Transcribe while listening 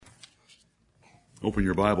Open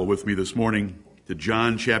your Bible with me this morning to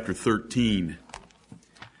John chapter 13.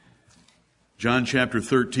 John chapter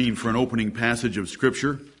 13 for an opening passage of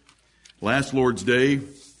Scripture. Last Lord's Day,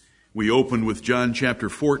 we opened with John chapter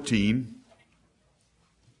 14.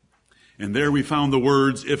 And there we found the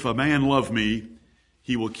words, "If a man love me,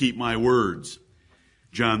 he will keep my words."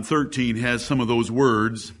 John 13 has some of those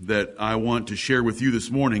words that I want to share with you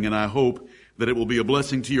this morning, and I hope that it will be a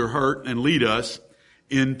blessing to your heart and lead us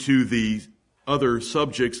into the other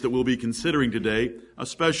subjects that we'll be considering today,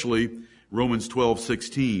 especially Romans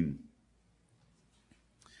 12:16.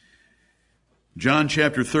 John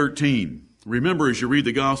chapter 13. Remember as you read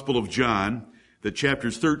the Gospel of John that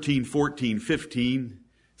chapters 13, 14, 15,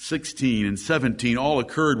 16, and 17 all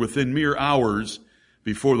occurred within mere hours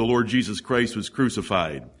before the Lord Jesus Christ was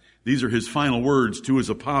crucified. These are his final words to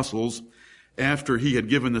his apostles after he had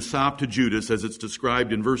given the sop to Judas, as it's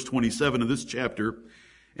described in verse 27 of this chapter,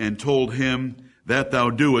 and told him, "That thou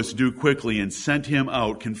doest, do quickly," and sent him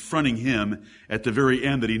out, confronting him at the very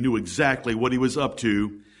end that he knew exactly what he was up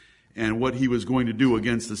to and what he was going to do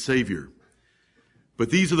against the Savior.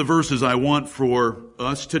 But these are the verses I want for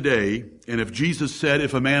us today. And if Jesus said,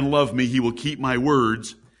 "If a man love me, he will keep my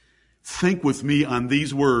words," think with me on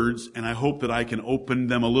these words, and I hope that I can open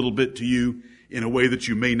them a little bit to you in a way that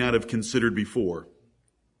you may not have considered before.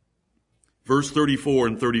 Verse 34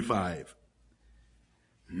 and 35.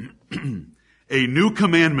 "A new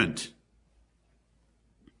commandment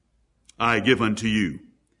I give unto you,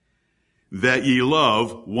 that ye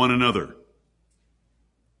love one another.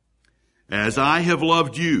 As I have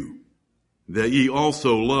loved you, that ye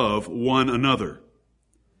also love one another.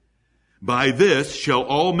 By this shall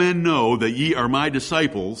all men know that ye are my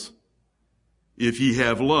disciples, if ye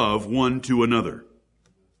have love one to another."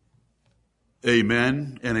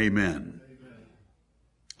 Amen and amen.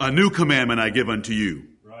 "A new commandment I give unto you,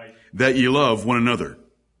 that ye love one another."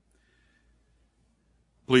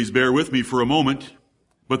 Please bear with me for a moment,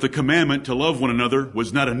 but the commandment to love one another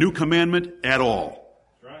was not a new commandment at all.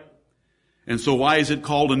 Right. And so why is it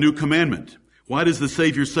called a new commandment? Why does the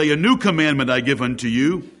Savior say, "A new commandment I give unto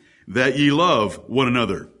you, that ye love one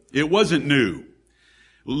another"? It wasn't new.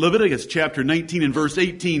 Leviticus chapter 19 and verse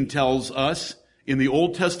 18 tells us in the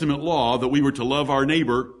Old Testament law that we were to love our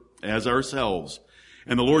neighbor as ourselves.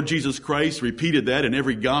 And the Lord Jesus Christ repeated that in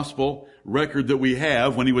every gospel record that we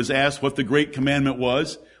have when he was asked what the great commandment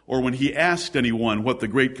was, or when he asked anyone what the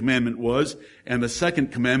great commandment was, and the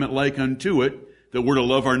second commandment like unto it, that we're to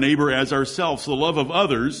love our neighbor as ourselves. So the love of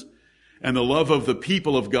others and the love of the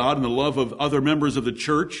people of God and the love of other members of the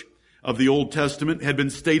church of the Old Testament had been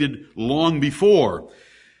stated long before.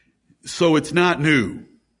 So it's not new.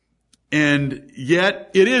 And yet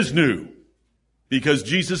it is new, because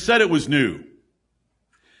Jesus said it was new.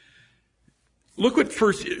 Look at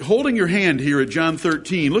holding your hand here at John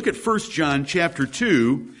 13, look at 1 John chapter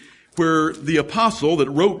 2, where the apostle that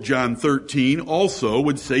wrote John 13 also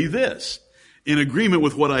would say this, in agreement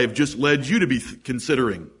with what I have just led you to be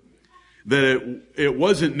considering, that it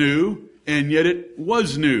wasn't new, and yet it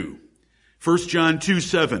was new. 1 John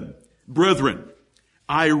 2:7, "Brethren,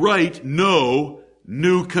 I write no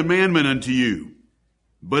new commandment unto you,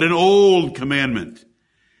 but an old commandment,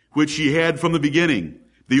 which ye had from the beginning.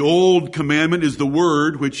 The old commandment is the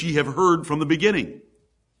word which ye have heard from the beginning.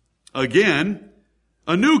 Again,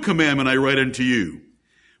 a new commandment I write unto you,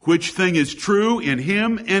 which thing is true in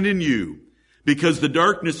him and in you, because the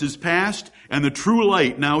darkness is past, and the true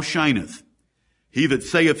light now shineth. He that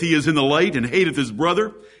saith he is in the light, and hateth his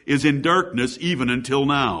brother, is in darkness even until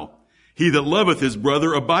now. He that loveth his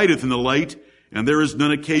brother abideth in the light, and there is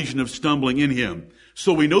none occasion of stumbling in him."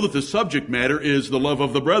 So we know that the subject matter is the love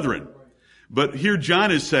of the brethren. But here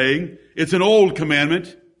John is saying, it's an old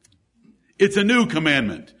commandment. It's a new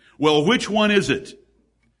commandment. Well, which one is it?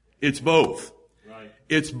 It's both. Right.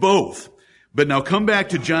 It's both. But now come back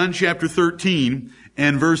to John chapter 13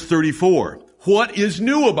 and verse 34. What is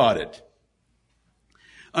new about it?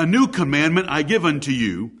 "A new commandment I give unto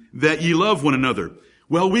you, that ye love one another."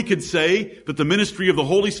 Well, we could say that the ministry of the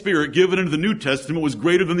Holy Spirit given into the New Testament was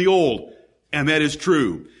greater than the Old. And that is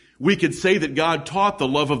true. We could say that God taught the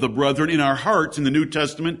love of the brethren in our hearts in the New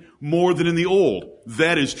Testament more than in the Old.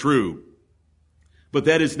 That is true. But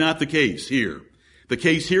that is not the case here. The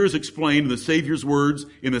case here is explained in the Savior's words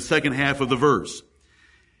in the second half of the verse.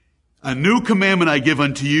 "A new commandment I give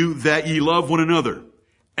unto you, that ye love one another.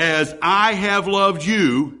 As I have loved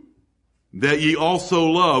you, that ye also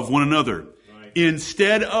love one another." Right.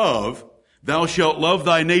 Instead of, "Thou shalt love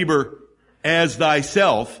thy neighbor as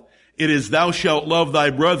thyself," it is, "Thou shalt love thy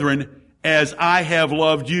brethren as I have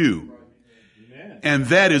loved you." Amen. And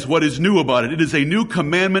that is what is new about it. It is a new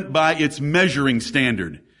commandment by its measuring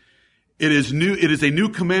standard. It is a new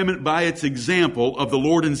commandment by its example of the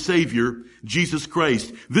Lord and Savior, Jesus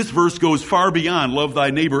Christ. This verse goes far beyond love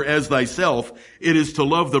thy neighbor as thyself. It is to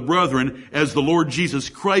love the brethren as the Lord Jesus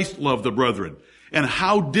Christ loved the brethren. And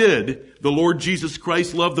how did the Lord Jesus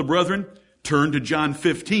Christ love the brethren? Turn to John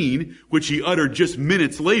 15, which he uttered just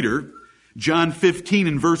minutes later. John 15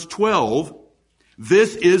 and verse 12.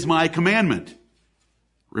 This is my commandment.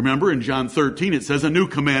 Remember, in John 13, it says, a new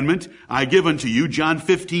commandment I give unto you. John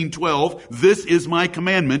 15:12, this is my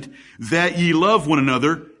commandment, that ye love one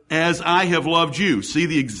another as I have loved you. See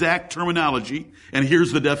the exact terminology, and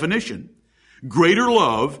here's the definition. Greater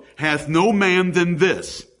love hath no man than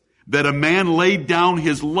this, that a man laid down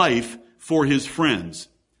his life for his friends.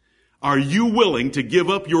 Are you willing to give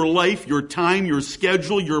up your life, your time, your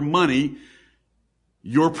schedule, your money,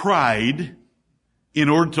 your pride, in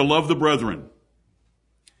order to love the brethren?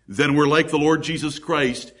 Then we're like the Lord Jesus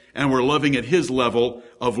Christ, and we're loving at his level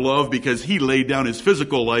of love because he laid down his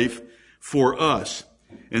physical life for us.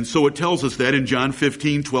 And so it tells us that in John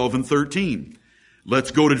 15:12 and 13.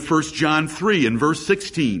 Let's go to 1 John 3 and verse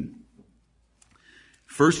 16.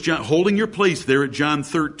 1 John, holding your place there at John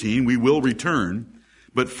 13, we will return.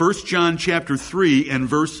 But 1 John chapter 3 and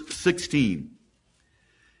verse 16.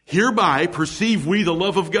 Hereby perceive we the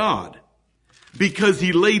love of God, because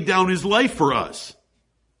he laid down his life for us.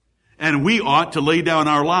 And we ought to lay down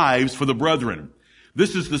our lives for the brethren.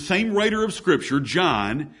 This is the same writer of Scripture,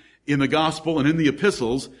 John, in the Gospel and in the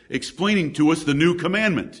epistles, explaining to us the new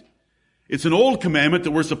commandment. It's an old commandment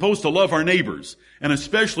that we're supposed to love our neighbors, and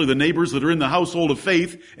especially the neighbors that are in the household of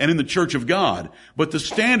faith and in the church of God. But the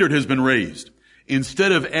standard has been raised.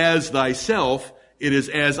 Instead of as thyself, it is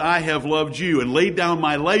as I have loved you and laid down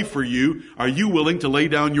my life for you. Are you willing to lay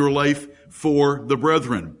down your life for the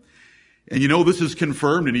brethren? And you know, this is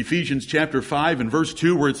confirmed in Ephesians chapter 5 and verse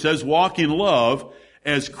 2, where it says, walk in love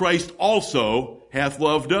as Christ also hath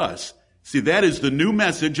loved us. See, that is the new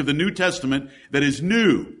message of the New Testament that is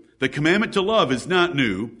new. The commandment to love is not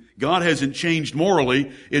new. God hasn't changed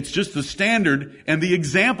morally. It's just the standard and the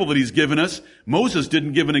example that he's given us. Moses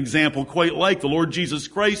didn't give an example quite like the Lord Jesus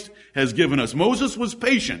Christ has given us. Moses was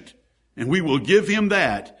patient, and we will give him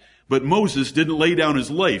that. But Moses didn't lay down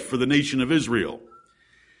his life for the nation of Israel.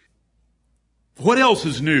 What else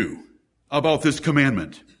is new about this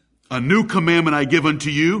commandment? A new commandment I give unto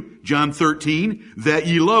you, John 13, that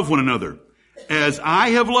ye love one another. As I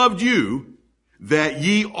have loved you, that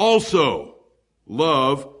ye also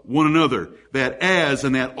love one another. That as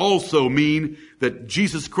and that also mean that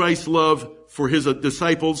Jesus Christ's love for his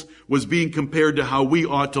disciples was being compared to how we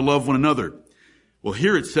ought to love one another. Well,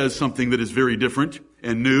 here it says something that is very different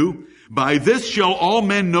and new. By this shall all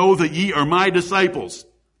men know that ye are my disciples,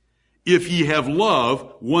 if ye have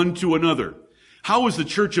love one to another. How was the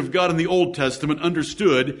church of God in the Old Testament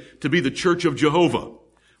understood to be the church of Jehovah?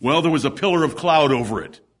 Well, there was a pillar of cloud over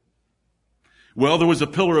it. Well, there was a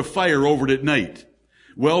pillar of fire over it at night.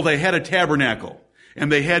 Well, they had a tabernacle,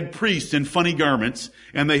 and they had priests in funny garments,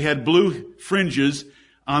 and they had blue fringes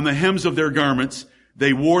on the hems of their garments.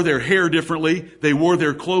 They wore their hair differently. They wore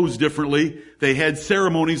their clothes differently. They had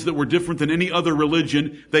ceremonies that were different than any other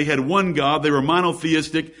religion. They had one God. They were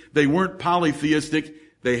monotheistic. They weren't polytheistic.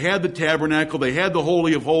 They had the tabernacle. They had the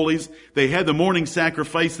Holy of Holies. They had the morning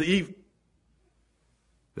sacrifice, the eve.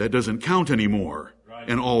 That doesn't count anymore, right,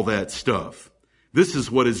 and all that stuff. This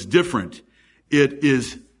is what is different. It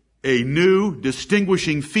is a new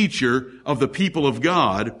distinguishing feature of the people of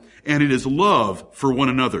God, and it is love for one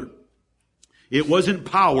another. It wasn't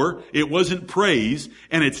power, it wasn't praise,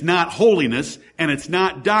 and it's not holiness, and it's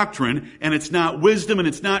not doctrine, and it's not wisdom, and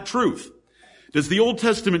it's not truth. Does the Old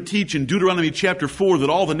Testament teach in Deuteronomy chapter 4 that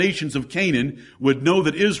all the nations of Canaan would know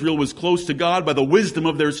that Israel was close to God by the wisdom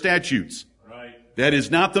of their statutes? Right. That is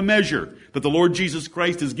not the measure that the Lord Jesus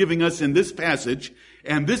Christ is giving us in this passage,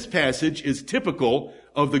 and this passage is typical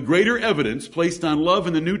of the greater evidence placed on love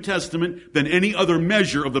in the New Testament than any other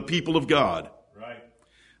measure of the people of God. Right.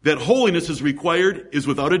 That holiness is required is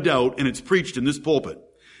without a doubt, and it's preached in this pulpit.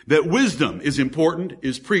 That wisdom is important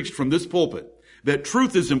is preached from this pulpit. That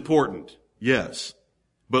truth is important, yes,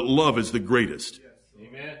 but love is the greatest. Yes.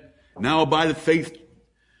 Amen. Now abide the faith,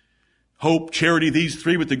 hope, charity, these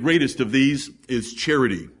three, but the greatest of these is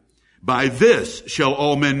charity. By this shall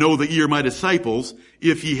all men know that ye are my disciples,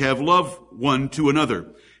 if ye have love one to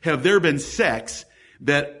another. Have there been sects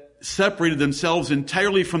that separated themselves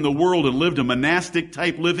entirely from the world and lived a monastic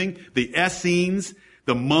type living? The Essenes,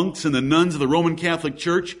 the monks and the nuns of the Roman Catholic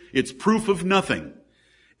Church? It's proof of nothing.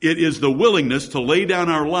 It is the willingness to lay down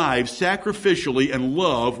our lives sacrificially and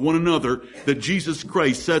love one another that Jesus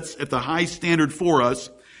Christ sets at the high standard for us,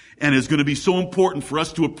 and is going to be so important for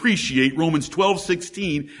us to appreciate Romans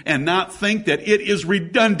 12:16 and not think that it is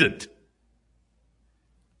redundant.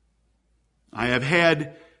 I have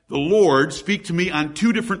had the Lord speak to me on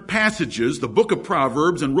two different passages, the book of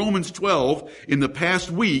Proverbs and Romans 12, in the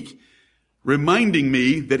past week, reminding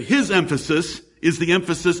me that his emphasis is the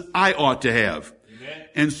emphasis I ought to have. Amen.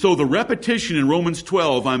 And so the repetition in Romans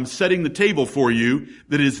 12, I'm setting the table for you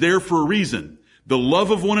that is there for a reason. The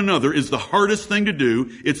love of one another is the hardest thing to do.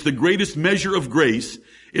 It's the greatest measure of grace.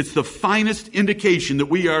 It's the finest indication that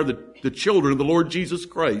we are the children of the Lord Jesus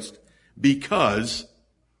Christ, because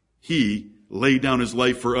he laid down his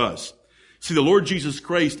life for us. See, the Lord Jesus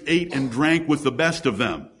Christ ate and drank with the best of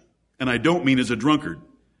them. And I don't mean as a drunkard.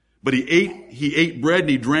 But he ate bread and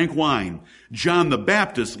he drank wine. John the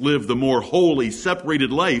Baptist lived the more holy,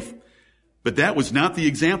 separated life. But that was not the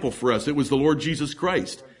example for us. It was the Lord Jesus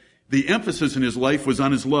Christ. The emphasis in his life was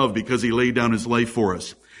on his love, because he laid down his life for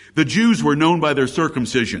us. The Jews were known by their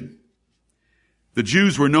circumcision. The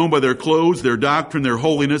Jews were known by their clothes, their doctrine, their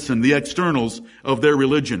holiness, and the externals of their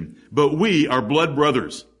religion. But we are blood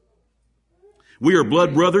brothers. We are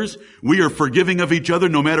blood brothers. We are forgiving of each other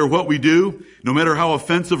no matter what we do, no matter how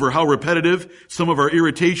offensive or how repetitive some of our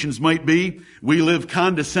irritations might be. We live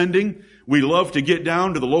condescending. We love to get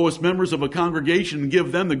down to the lowest members of a congregation and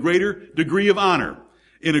give them the greater degree of honor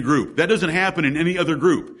in a group. That doesn't happen in any other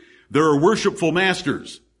group. There are worshipful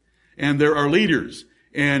masters, and there are leaders.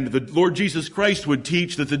 And the Lord Jesus Christ would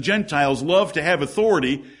teach that the Gentiles love to have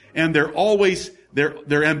authority, and their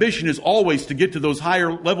ambition is always to get to those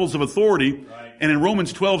higher levels of authority. Right. And in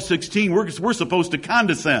Romans 12:16, we're supposed to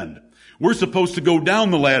condescend. We're supposed to go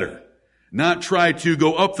down the ladder, not try to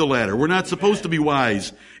go up the ladder. We're not supposed to be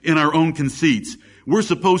wise in our own conceits. We're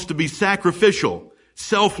supposed to be sacrificial,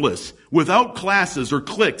 selfless, without classes or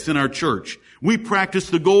cliques in our church. We practice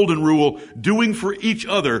the golden rule, doing for each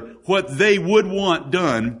other what they would want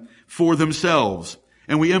done for themselves.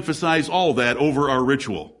 And we emphasize all that over our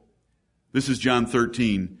ritual. This is John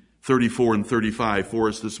 13:34 and 35 for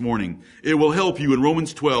us this morning. It will help you in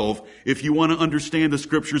Romans 12 if you want to understand the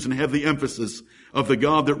scriptures and have the emphasis of the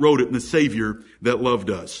God that wrote it and the Savior that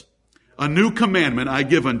loved us. A new commandment I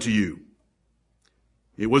give unto you.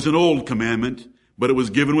 It was an old commandment, but it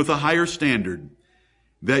was given with a higher standard,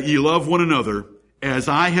 that ye love one another as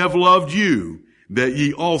I have loved you, that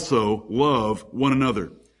ye also love one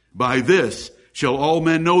another. By this shall all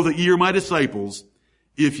men know that ye are my disciples,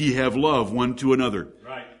 if ye have love one to another.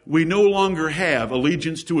 Right. We no longer have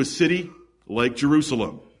allegiance to a city like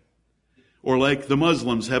Jerusalem, or like the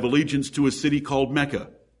Muslims have allegiance to a city called Mecca.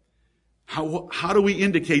 How do we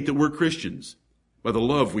indicate that we're Christians? By the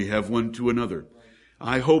love we have one to another.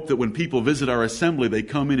 I hope that when people visit our assembly, they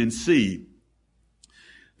come in and see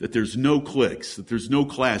that there's no cliques, that there's no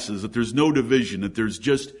classes, that there's no division, that there's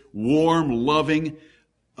just warm, loving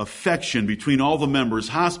affection between all the members,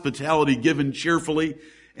 hospitality given cheerfully,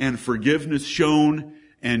 and forgiveness shown,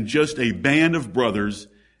 and just a band of brothers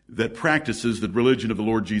that practices the religion of the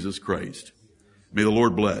Lord Jesus Christ. May the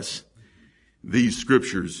Lord bless these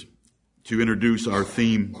scriptures to introduce our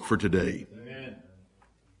theme for today. Amen.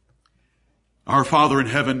 Our Father in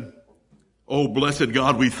heaven, oh blessed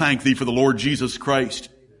God, we thank thee for the Lord Jesus Christ.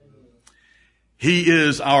 He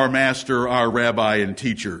is our master, our rabbi and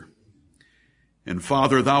teacher. And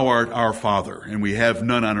Father, thou art our Father, and we have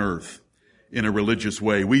none on earth in a religious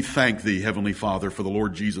way. We thank thee, Heavenly Father, for the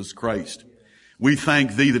Lord Jesus Christ. We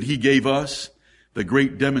thank thee that he gave us the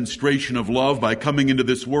great demonstration of love by coming into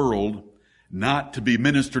this world, not to be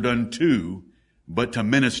ministered unto, but to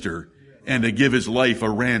minister and to give his life a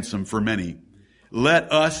ransom for many.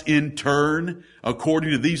 Let us in turn, according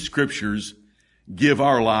to these scriptures, give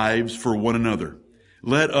our lives for one another.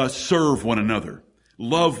 Let us serve one another,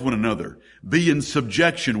 love one another, be in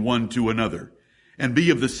subjection one to another, and be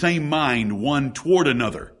of the same mind one toward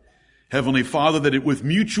another. Heavenly Father, that it with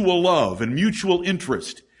mutual love and mutual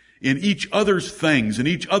interest in each other's things, in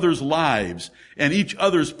each other's lives, and each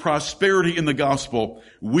other's prosperity in the gospel,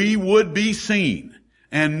 we would be seen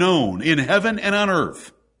and known in heaven and on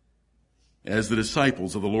earth as the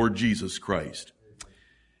disciples of the Lord Jesus Christ.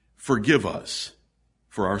 Forgive us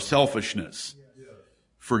for our selfishness.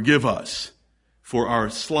 Forgive us for our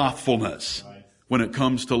slothfulness when it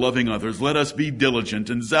comes to loving others. Let us be diligent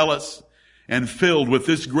and zealous and filled with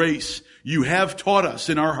this grace. You have taught us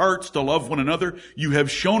in our hearts to love one another. You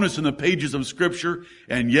have shown us in the pages of Scripture,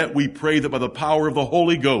 and yet we pray that by the power of the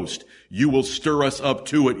Holy Ghost, you will stir us up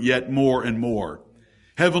to it yet more and more.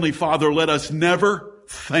 Heavenly Father, let us never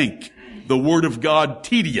think the Word of God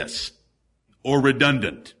tedious or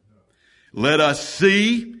redundant. Let us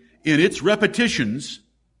see in its repetitions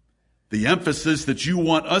the emphasis that you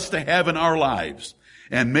want us to have in our lives.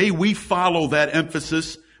 And may we follow that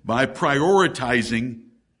emphasis by prioritizing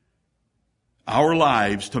our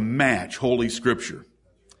lives to match Holy Scripture.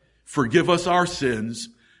 Forgive us our sins.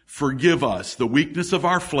 Forgive us the weakness of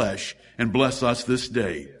our flesh, and bless us this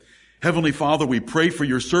day. Heavenly Father, we pray for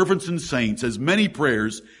your servants and saints, as many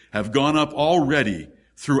prayers have gone up already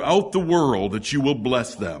throughout the world, that you will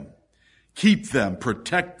bless them. Keep them,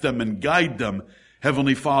 protect them, and guide them,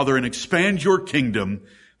 Heavenly Father, and expand your kingdom,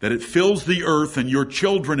 that it fills the earth, and your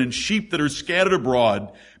children and sheep that are scattered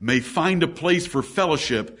abroad may find a place for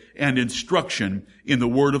fellowship and instruction in the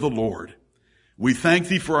word of the Lord. We thank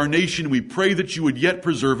thee for our nation. We pray that you would yet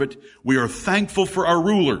preserve it. We are thankful for our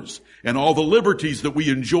rulers and all the liberties that we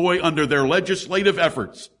enjoy under their legislative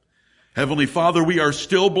efforts. Heavenly Father, we are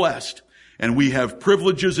still blessed, and we have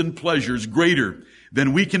privileges and pleasures greater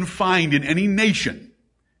than we can find in any nation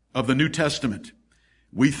of the New Testament.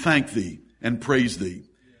 We thank thee and praise thee.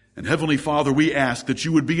 And Heavenly Father, we ask that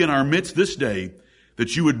you would be in our midst this day,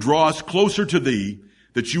 that you would draw us closer to thee,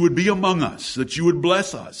 that you would be among us, that you would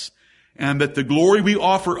bless us, and that the glory we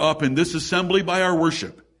offer up in this assembly by our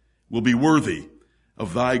worship will be worthy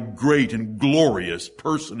of thy great and glorious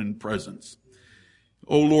person and presence.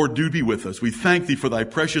 O Lord, do be with us. We thank thee for thy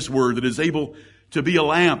precious word that is able to be a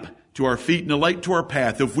lamp to our feet and a light to our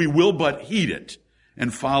path, if we will but heed it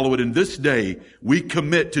and follow it. In this day, we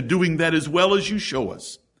commit to doing that as well as you show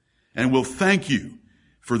us. And we'll thank you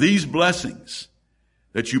for these blessings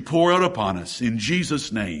that you pour out upon us. In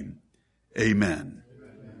Jesus' name, amen.